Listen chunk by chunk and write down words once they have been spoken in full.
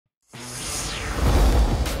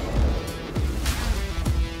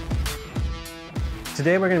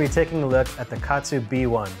Today we're going to be taking a look at the KAATSU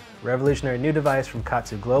B1, a revolutionary new device from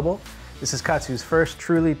KAATSU Global. This is KAATSU's first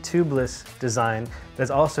truly tubeless design that is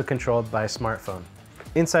also controlled by a smartphone.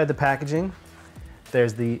 Inside the packaging,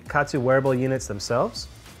 there's the KAATSU wearable units themselves.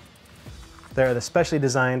 There are the specially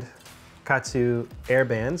designed KAATSU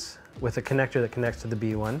airbands with a connector that connects to the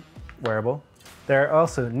B1 wearable. There are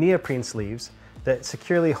also neoprene sleeves that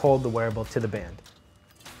securely hold the wearable to the band.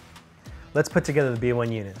 Let's put together the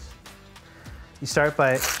B1 units. You start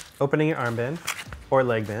by opening your armband or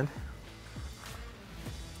leg band.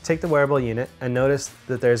 Take the wearable unit and notice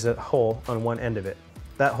that there's a hole on one end of it.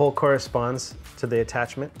 That hole corresponds to the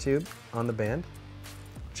attachment tube on the band.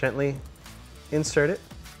 Gently insert it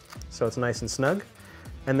so it's nice and snug,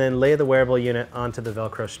 and then lay the wearable unit onto the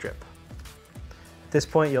Velcro strip. At this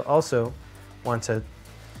point, you'll also want to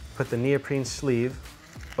put the neoprene sleeve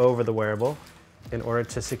over the wearable in order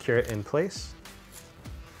to secure it in place.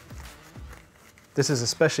 This is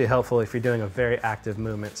especially helpful if you're doing a very active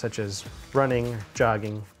movement, such as running or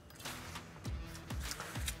jogging.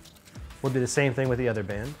 We'll do the same thing with the other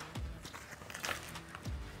band.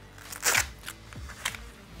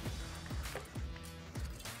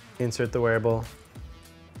 Insert the wearable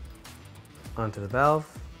onto the valve,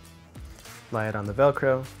 lie it on the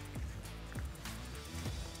Velcro,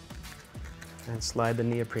 and slide the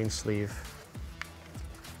neoprene sleeve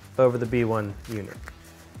over the B1 unit.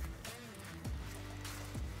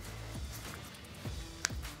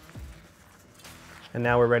 And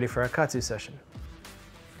now we're ready for our KAATSU session.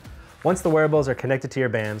 Once the wearables are connected to your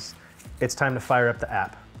bands, it's time to fire up the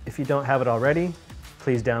app. If you don't have it already,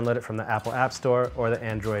 please download it from the Apple App Store or the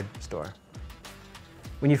Android Store.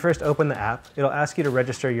 When you first open the app, it'll ask you to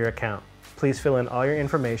register your account. Please fill in all your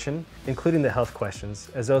information, including the health questions,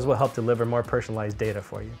 as those will help deliver more personalized data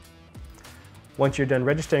for you. Once you're done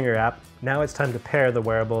registering your app, now it's time to pair the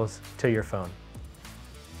wearables to your phone.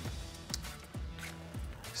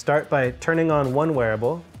 Start by turning on one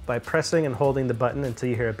wearable by pressing and holding the button until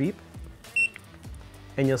you hear a beep,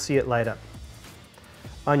 and you'll see it light up.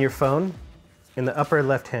 On your phone, in the upper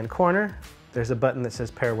left-hand corner, there's a button that says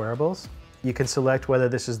Pair Wearables. You can select whether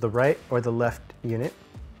this is the right or the left unit.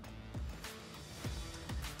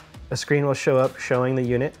 A screen will show up showing the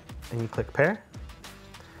unit, and you click Pair.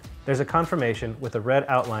 There's a confirmation with a red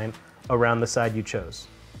outline around the side you chose.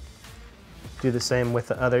 Do the same with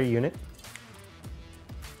the other unit.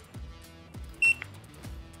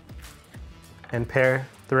 And pair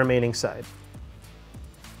the remaining side.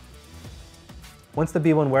 Once the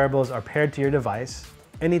B1 wearables are paired to your device,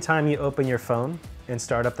 anytime you open your phone and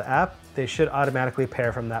start up the app, they should automatically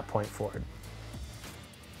pair from that point forward.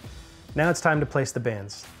 Now it's time to place the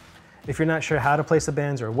bands. If you're not sure how to place the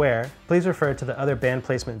bands or where, please refer to the other band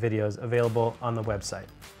placement videos available on the website.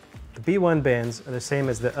 The B1 bands are the same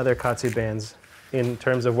as the other KAATSU bands in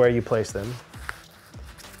terms of where you place them.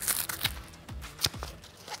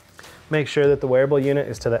 Make sure that the wearable unit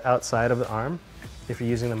is to the outside of the arm if you're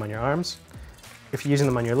using them on your arms. If you're using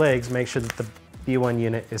them on your legs, make sure that the B1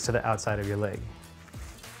 unit is to the outside of your leg.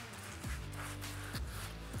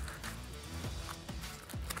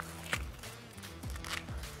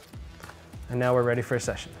 And now we're ready for a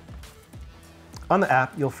session. On the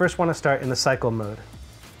app, you'll first want to start in the cycle mode.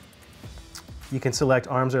 You can select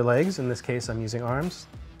arms or legs. In this case, I'm using arms.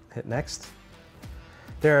 Hit next.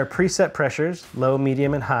 There are preset pressures, low,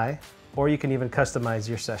 medium, and high, or you can even customize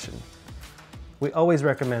your session. We always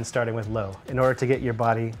recommend starting with low in order to get your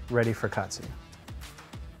body ready for KAATSU.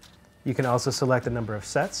 You can also select the number of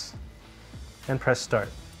sets and press start.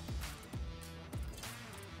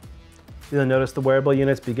 You'll notice the wearable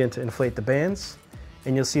units begin to inflate the bands,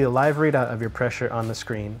 and you'll see a live readout of your pressure on the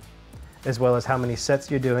screen, as well as how many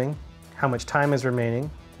sets you're doing, how much time is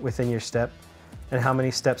remaining within your step, and how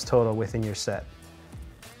many steps total within your set.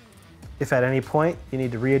 If at any point you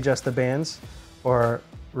need to readjust the bands or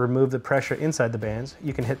remove the pressure inside the bands,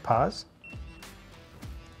 you can hit pause.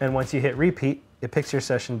 And once you hit repeat, it picks your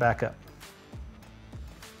session back up.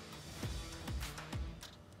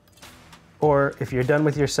 Or if you're done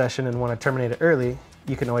with your session and want to terminate it early,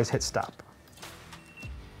 you can always hit stop.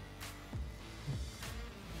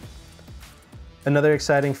 Another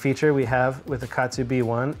exciting feature we have with the KAATSU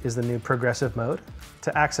B1 is the new progressive mode.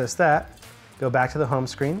 To access that, go back to the home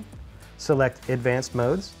screen, select Advanced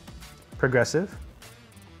Modes, Progressive,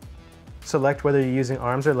 select whether you're using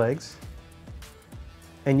arms or legs,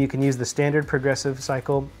 and you can use the standard progressive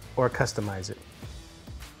cycle or customize it.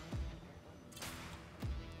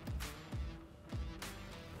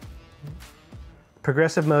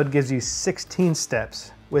 Progressive mode gives you 16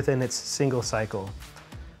 steps within its single cycle,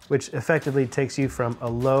 which effectively takes you from a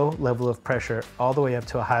low level of pressure all the way up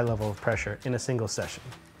to a high level of pressure in a single session.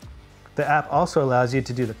 The app also allows you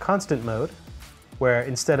to do the constant mode, where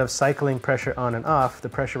instead of cycling pressure on and off, the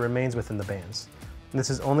pressure remains within the bands. And this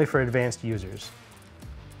is only for advanced users.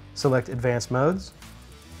 Select advanced modes,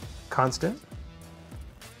 constant,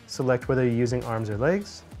 select whether you're using arms or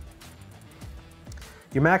legs.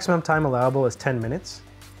 Your maximum time allowable is 10 minutes.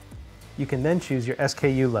 You can then choose your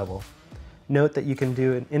SKU level. Note that you can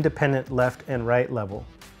do an independent left and right level,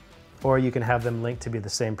 or you can have them linked to be the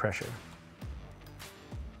same pressure.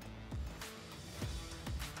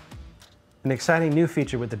 An exciting new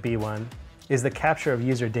feature with the B1 is the capture of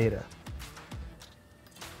user data.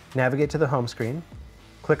 Navigate to the home screen,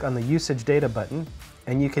 click on the Usage Data button,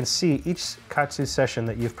 and you can see each KAATSU session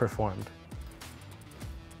that you've performed.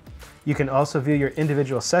 You can also view your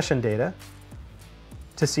individual session data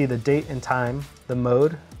to see the date and time, the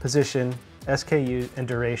mode, position, SKU, and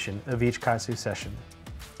duration of each KAATSU session.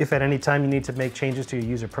 If at any time you need to make changes to your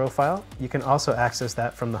user profile, you can also access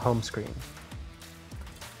that from the home screen.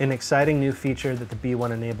 An exciting new feature that the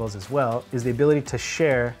B1 enables as well is the ability to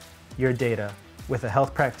share your data with a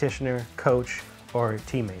health practitioner, coach, or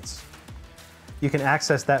teammates. You can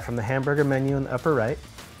access that from the hamburger menu in the upper right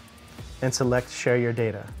and select Share Your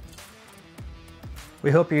Data. We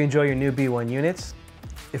hope you enjoy your new B1 units.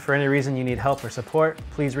 If for any reason you need help or support,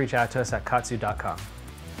 please reach out to us at KAATSU.com.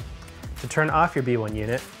 To turn off your B1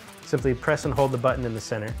 unit, simply press and hold the button in the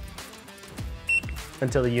center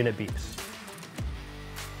until the unit beeps.